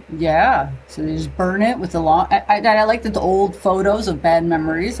scarecrows then. Yeah. So they just burn it with the long... I like that the old photos of bad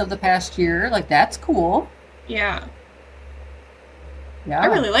memories of the past year. That's cool. Yeah. Yeah. I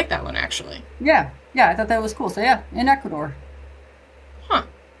really like that one, actually. Yeah. Yeah, I thought that was cool. So yeah, in Ecuador. Huh.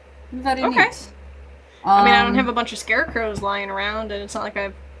 Very okay. neat. I mean, I don't have a bunch of scarecrows lying around, and it's not like I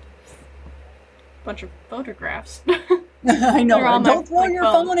have a bunch of photographs. I know. Don't throw your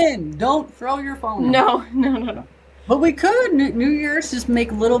phone in. Don't throw your phone in. No. But we could. New Year's, just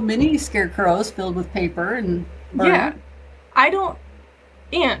make little mini scarecrows filled with paper and burn it. I don't...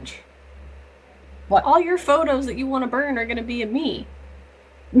 Ange. What? All your photos that you want to burn are going to be of me.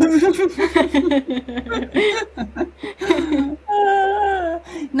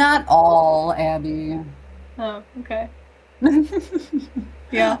 Not all, Abby. Oh, okay.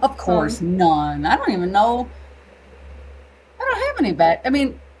 Yeah. Of course, none. I don't even know. I don't have any bad. I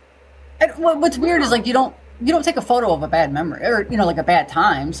mean, what's weird is you don't take a photo of a bad memory or a bad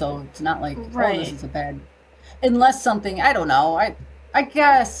time. So it's not like this is a bad. Unless something, I don't know. I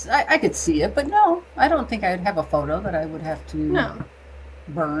guess I could see it, but no, I don't think I'd have a photo that I would have to No.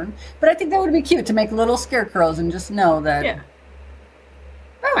 burn. But I think that would be cute to make little scarecrows and just know that. Yeah.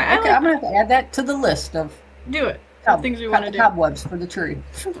 Oh, I okay. like I'm gonna have to add that to the list of Do it. Things we want to do. cobwebs for the tree.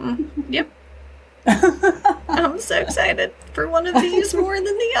 Yep. I'm so excited for one of these more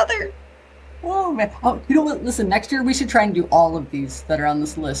than the other. Oh man! Oh, you know what? Listen, next year we should try and do all of these that are on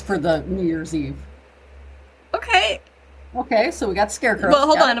this list for the New Year's Eve. Okay. Okay, so we got scarecrows. Well,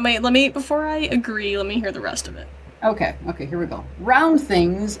 hold Got on. Wait. Let me. Before I agree, let me hear the rest of it. it. Okay, here we go. Round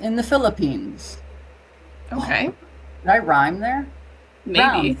things in the Philippines. Okay. Did I rhyme there? Maybe.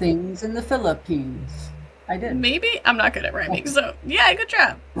 Round things in the Philippines. I did. Maybe. I'm not good at rhyming, so yeah, good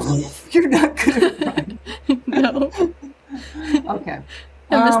job. You're not good at rhyming. No. Okay.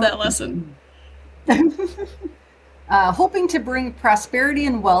 I missed that lesson. Hoping to bring prosperity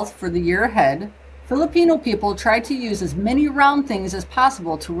and wealth for the year ahead, Filipino people try to use as many round things as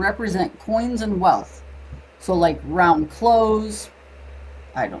possible to represent coins and wealth. So, like round clothes,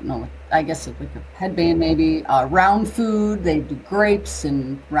 I don't know, I guess it's like a headband maybe, round food, they do grapes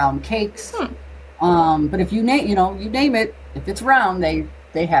and round cakes. But if you name it, if it's round,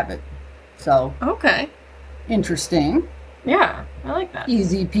 they have it. So, Okay. interesting. Yeah, I like that.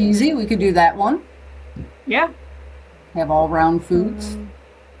 Easy peasy, we could do that one. Yeah. Have all round foods.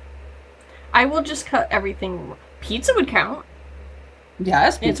 I will just cut everything. Pizza would count.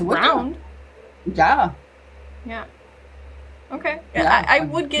 Yes, It's pizza would round. count. Yeah. Yeah. Okay. Yeah, I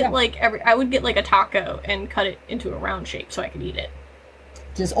would get yeah. I would get like a taco and cut it into a round shape so I could eat it.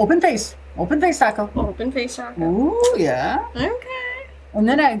 Just open face taco. Open face taco. Ooh, yeah. Okay. And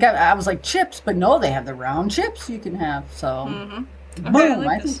then I was like chips, but no, they have the round chips you can have. So, Okay, boom! I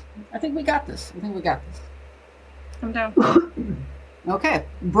like this. I think we got this. I'm down. Okay,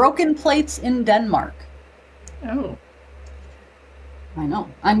 broken plates in Denmark. Oh. I know.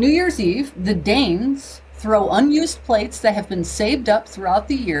 On New Year's Eve, the Danes throw unused plates that have been saved up throughout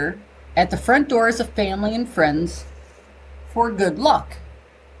the year at the front doors of family and friends for good luck.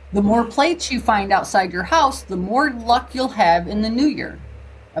 The more plates you find outside your house, the more luck you'll have in the new year,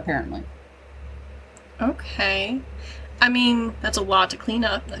 apparently. Okay. I mean, that's a lot to clean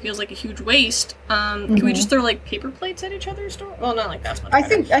up. That feels like a huge waste. Can we just throw like paper plates at each other's door? Well, not like that's much I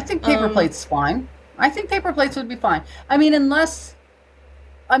better. think paper plates is fine. I think paper plates would be fine. I mean, Unless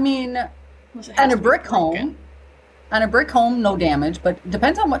it has on a to be brick broken. home, no damage, but it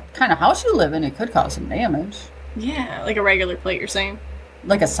depends on what kind of house you live in. It could cause some damage. Yeah, like a regular plate, you're saying?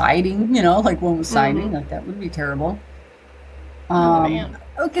 Like a siding, like one with siding, like that would be terrible. Oh, man.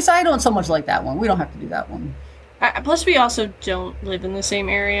 Okay, so I don't so much like that one. We don't have to do that one. Plus, we also don't live in the same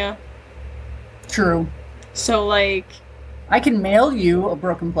area. True. So, like... I can mail you a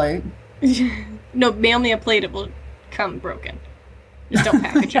broken plate. No, mail me a plate, it will come broken. Just don't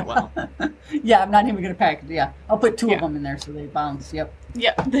package it well. Yeah, I'm not even going to package it. Yeah, I'll put two Yeah. of them in there so they bounce. Yep.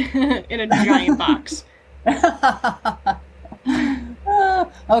 Yeah, in a giant box.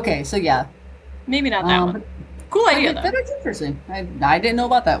 Okay, so yeah. Maybe not that one. Cool idea, though. That's interesting. I didn't know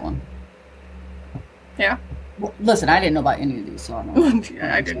about that one. Yeah. Well, listen, I didn't know about any of these, so I don't know.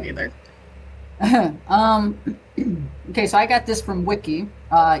 Yeah, I didn't either. Okay, so I got this from Wiki.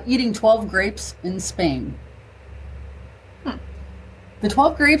 Eating 12 grapes in Spain. The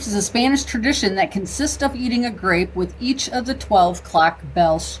 12 grapes is a Spanish tradition that consists of eating a grape with each of the 12 clock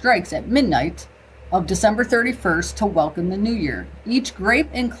bell strikes at midnight of December 31st to welcome the new year. Each grape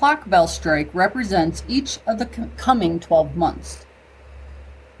and clock bell strike represents each of the coming 12 months.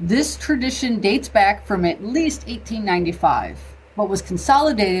 This tradition dates back from at least 1895, but was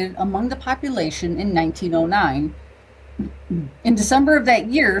consolidated among the population in 1909. In December of that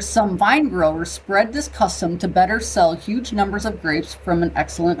year, some vine growers spread this custom to better sell huge numbers of grapes from an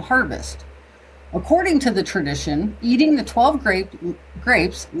excellent harvest. According to the tradition, eating the 12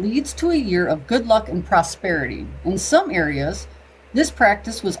 grapes leads to a year of good luck and prosperity. In some areas, this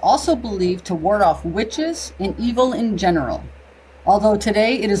practice was also believed to ward off witches and evil in general, although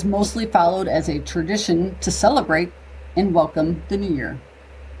today it is mostly followed as a tradition to celebrate and welcome the new year.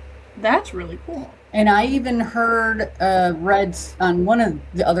 That's really cool. And I even read on one of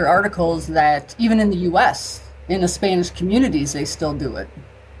the other articles that even in the U.S., in the Spanish communities, they still do it.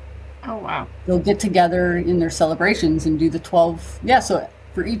 Oh, wow. They'll get together in their celebrations and do the 12. Yeah, so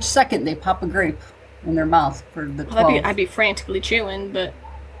for each second, they pop a grape in their mouth for the 12. Well, I'd be frantically chewing, but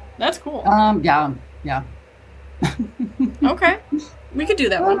that's cool. Yeah. Okay. We could do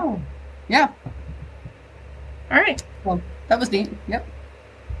that one. Oh, yeah. All right. Well, that was neat. Yep.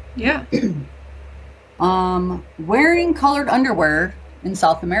 Yeah. Wearing colored underwear in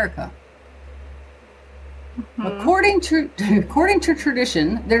South America. According to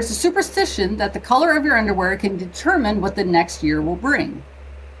tradition, there's a superstition that the color of your underwear can determine what the next year will bring.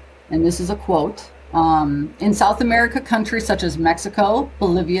 And this is a quote. In South America countries such as Mexico,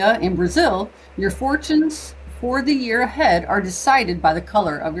 Bolivia, and Brazil, your fortunes for the year ahead are decided by the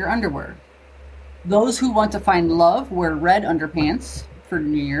color of your underwear. Those who want to find love wear red underpants for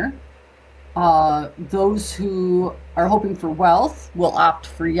New Year. Those who are hoping for wealth will opt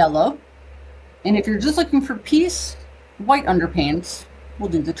for yellow. And if you're just looking for peace, white underpants will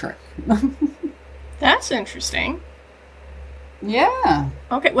do the trick. That's interesting. Yeah.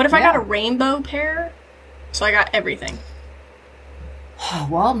 Okay, what if I got a rainbow pair? So I got everything.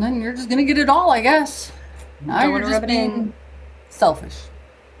 Well, then you're just going to get it all, I guess. Now Don't you're wanna just rub it in. being selfish.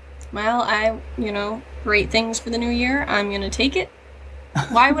 Well, great things for the new year. I'm going to take it.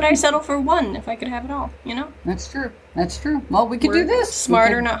 Why would I settle for one if I could have it all, you know? That's true. That's true. Well, we could do We're this.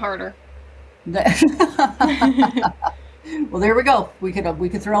 Smarter, not harder. Well, there we go. We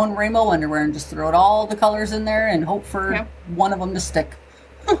could throw in rainbow underwear and just throw it all the colors in there and hope for one of them to stick.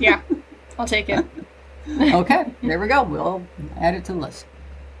 Yeah, I'll take it. Okay, there we go. We'll add it to the list.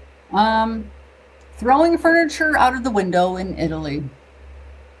 Throwing furniture out of the window in Italy.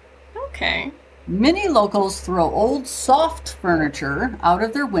 Okay. Many locals throw old soft furniture out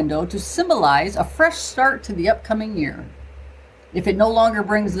of their window to symbolize a fresh start to the upcoming year. If it no longer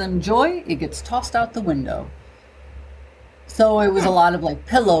brings them joy, it gets tossed out the window. So it was a lot of like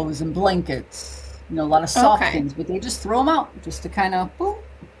pillows and blankets, a lot of soft things, but they just throw them out just to kind of, boom,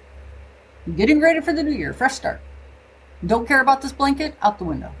 getting ready for the new year, fresh start. Don't care about this blanket, out the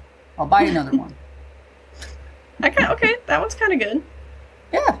window. I'll buy another one. Okay, that one's kind of good.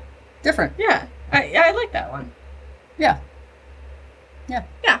 Yeah, different. Yeah, I like that one. Yeah.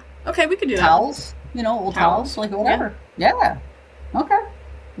 Yeah, okay, we could do towels, old towels, like whatever. Yeah. Okay.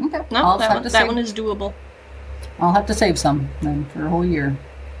 No, that one is doable. I'll have to save some then for a whole year,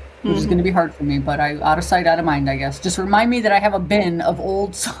 which is going to be hard for me, but out of sight, out of mind, I guess. Just remind me that I have a bin of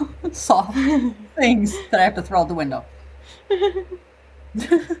old soft things that I have to throw out the window.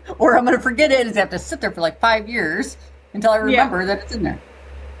 Or I'm going to forget it and have to sit there for like 5 years until I remember that it's in there.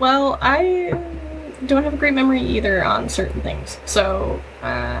 Well, I don't have a great memory either on certain things, so...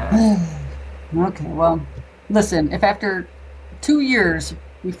 Okay, well, listen, if after 2 years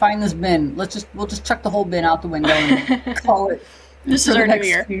we find this bin, we'll just chuck the whole bin out the window and call it. This is our new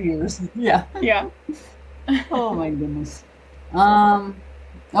year. Few years. Yeah. Yeah. Oh my goodness.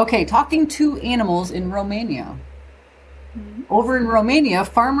 Okay, talking to animals in Romania. Over in Romania,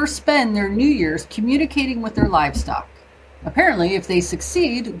 farmers spend their New Year's communicating with their livestock. Apparently, if they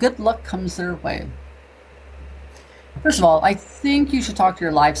succeed, good luck comes their way. First of all, I think you should talk to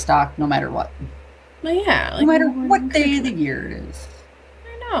your livestock no matter what. Well, yeah. No matter what day of the year it is.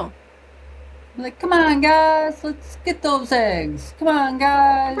 I know. Like, come on, guys, let's get those eggs. Come on,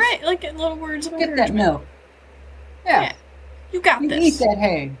 guys. Right, like little words of get encouragement. that milk. Yeah. You got this. Eat that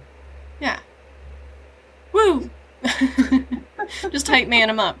hay. Yeah. Woo! Just hype man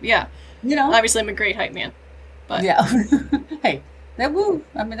him up, yeah. Obviously I'm a great hype man. But yeah. Hey, that woo.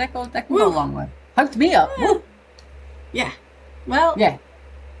 I mean, that can go a long way. Hyped me up. Woo. Yeah. Well. Yeah.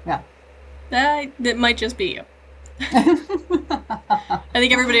 That might just be you. I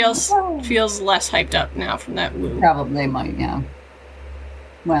think everybody else feels less hyped up now from that woo. Probably might, yeah.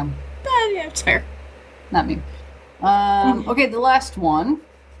 Well. Yeah, it's fair. Not me. Okay, the last one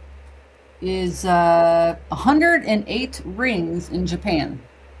is 108 rings in Japan.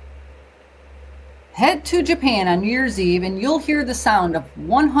 Head to Japan on New Year's Eve and you'll hear the sound of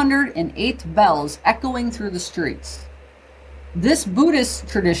 108 bells echoing through the streets. This Buddhist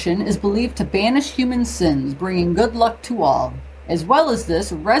tradition is believed to banish human sins, bringing good luck to all. As well as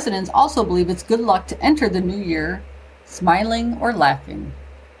this, residents also believe it's good luck to enter the new year smiling or laughing.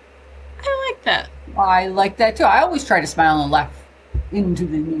 I like that. I like that too. I always try to smile and laugh into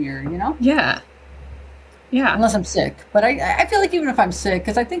the new year, Yeah. Unless I'm sick. But I feel like even if I'm sick,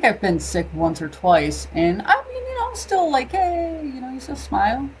 because I think I've been sick once or twice, and I mean, I'm still like, hey, you still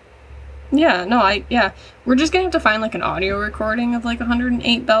smile. Yeah, no, we're just gonna have to find like an audio recording of like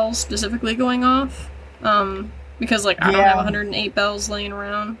 108 bells specifically going off, because like I don't have 108 bells laying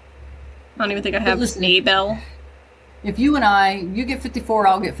around. I don't even think I have a bell. If you get 54,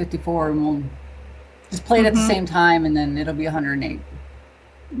 I'll get 54, and we'll just play it at the same time, and then it'll be 108.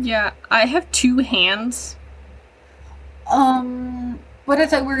 Yeah, I have 2 hands. But I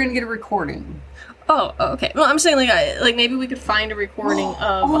thought we were gonna get a recording. Oh, okay. Well, I'm saying like maybe we could find a recording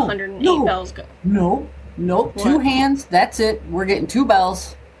of 108 bells go. No, 2 hands. That's it. We're getting 2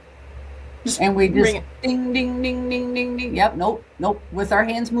 bells. And we just ring it. ding, ding, ding, ding, ding, ding. Yep, nope. With our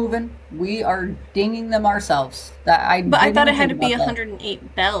hands moving, we are dinging them ourselves. But I didn't thought it even had to think be about that.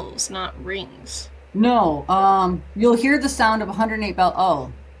 108 bells, not rings. No, you'll hear the sound of 108 bell.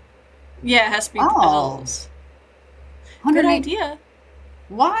 Oh, Yeah, it has to be Oh. bells. Good 108. idea.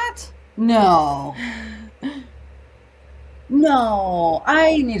 What? No. No,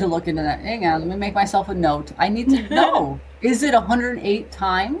 I need to look into that. Hang on, let me make myself a note. I need to know. Is it 108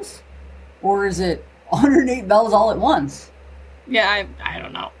 times? Or is it 108 bells all at once? Yeah, I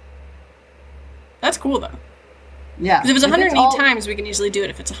don't know. That's cool though. Yeah. Because if it's If 108 all- times, we can easily do it.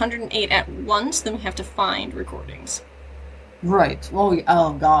 If it's 108 at once, then we have to find recordings. Right.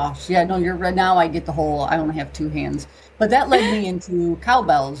 Oh gosh. Yeah, no, you're right. Now I get the whole, I only have two hands. But that led me into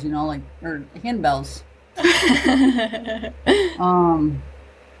cowbells, or handbells.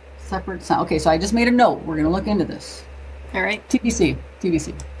 Separate sound. Okay, so I just made a note. We're going to look into this. All right. TBC.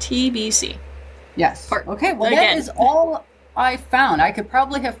 TBC. Yes. Part- Okay, well, again. that is all I found. I could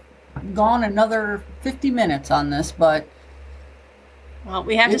probably have gone another 50 minutes on this, but Well,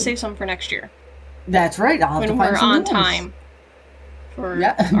 we have to save some for next year that's right. I'll have to when find we're some on new ones. time for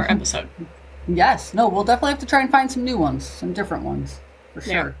Yeah. our episode. Yes. No, we'll definitely have to try and find some new ones, some different ones, for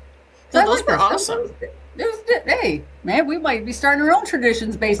Yeah. sure. So I those like were this. awesome. Hey, man, we might be starting our own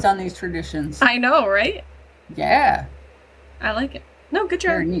traditions based on these traditions. I know, right? Yeah. I like it. No, good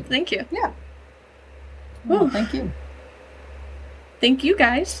job. Very neat. Thank you. Yeah. Well, Whew. thank you. Thank you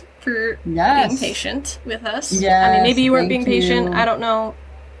guys for Yes. being patient with us. I Yes, mean, maybe you weren't being thank patient. you. I don't know.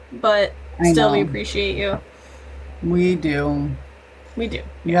 But I still, we know. appreciate you. We do. We do.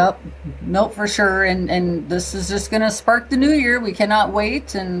 Yep. Nope, for sure. And this is just going to spark the new year. We cannot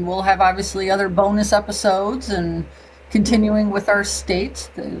wait. And we'll have obviously other bonus episodes and continuing with our state.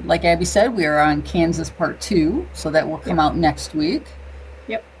 Like Abby said, we are on Kansas Part 2. So that will come out next week.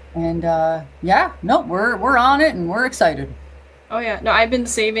 Yep. And we're on it and we're excited. Oh, yeah. No, I've been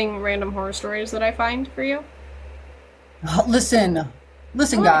saving random horror stories that I find for you. Listen,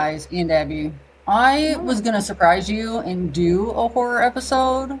 What? guys, and Abby. I was going to surprise you and do a horror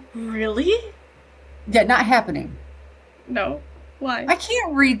episode. Really? Yeah, not happening. No. Why? I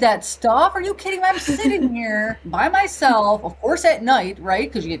can't read that stuff. Are you kidding me? I'm sitting here by myself, of course at night,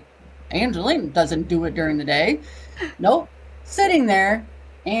 right? Because Angeline doesn't do it during the day. Nope. Sitting there,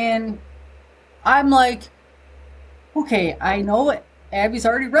 and I'm like, okay, I know Abby's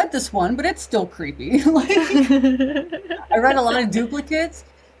already read this one, but it's still creepy. Like, I read a lot of duplicates.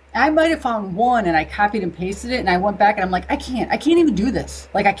 I might have found one and I copied and pasted it, and I went back and I'm like, I can't even do this.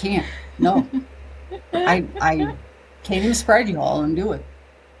 Like, I can't. No. I can't even spread you all and do it.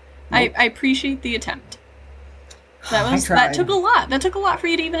 Nope. I appreciate the attempt. I That tried. took a lot. That took a lot for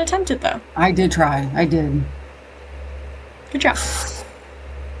you to even attempt it, though. I did try. I did. Good job.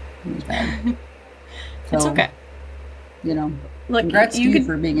 It was bad. It's So, okay. Look, Congrats to you you could.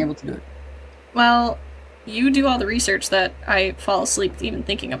 for being able to do it. Well, you do all the research that I fall asleep even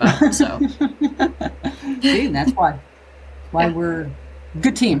thinking about. So See, and that's why. Why Yeah. we're a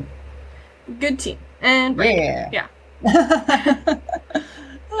good team. good team and break. Yeah. Yeah. Yeah.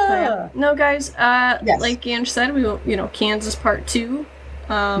 So, yeah. No, guys. Yes. Like Ange said, we will. Kansas Part 2.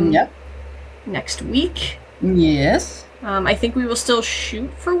 Yep. Next week. Yes. I think we will still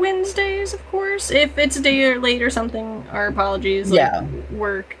shoot for Wednesdays, of course. If it's a day or late or something, our apologies. Like, Yeah.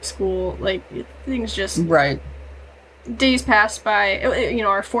 work, school, like things just Right. days pass by.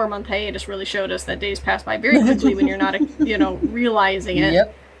 Our 4-month hiatus really showed us that days pass by very quickly when you're not, realizing it.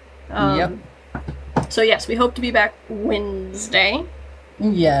 Yep. Yep. So yes, we hope to be back Wednesday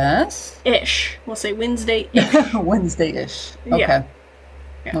Yes. ish. We'll say Wednesday ish. Wednesday-ish. Yeah. Okay.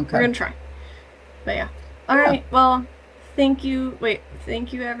 Yeah, Okay. we're gonna try. But yeah. All right. Well, thank you.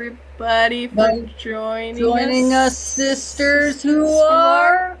 Thank you everybody for Bye. joining us, sisters who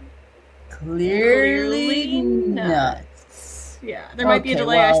are clearly nuts. Yeah, there might be a Okay,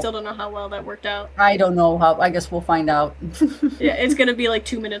 delay. I well- still don't know how well that worked out. I don't know how. I guess we'll find out. Yeah, it's gonna be like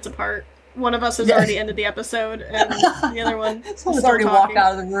 2 minutes apart. One of us has Yes. already ended the episode, and the other one is Someone's still already talking. walked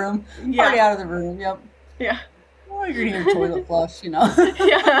out of the room. Yeah. Already out of the room. Yep. Yeah. Oh, you're gonna hear toilet flush.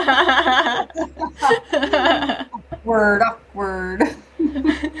 Yeah. Word, awkward.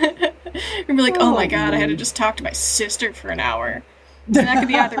 You'd be like, oh my god, I had to just talk to my sister for an hour. And that could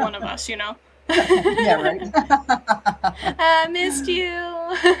be either one of us, Yeah, right. I missed you.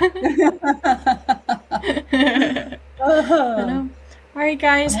 I know. All right,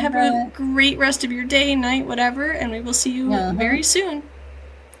 guys, have a Alright. great rest of your day, night, whatever, and we will see you Uh-huh. very soon.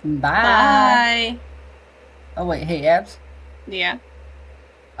 Bye. Bye. Oh wait, hey Abs. Yeah.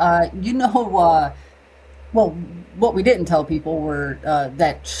 Well, what we didn't tell people were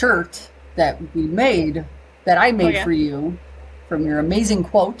that shirt that we made, that I made yeah. for you from your amazing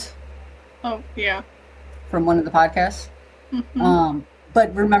quote Oh, yeah. from one of the podcasts.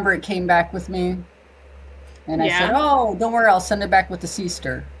 But remember, it came back with me. And I said, Yeah. oh, don't worry, I'll send it back with the sea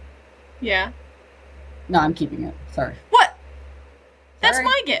stir. Yeah. No, I'm keeping it. Sorry. What? That's Sorry.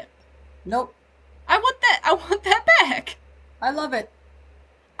 my gift. Nope. I want that back. I love it.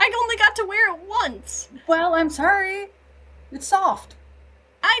 I only got to wear it once. Well, I'm sorry. It's soft.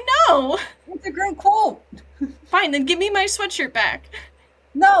 I know. It's a great quote. Fine, then give me my sweatshirt back.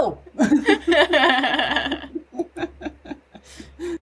 No.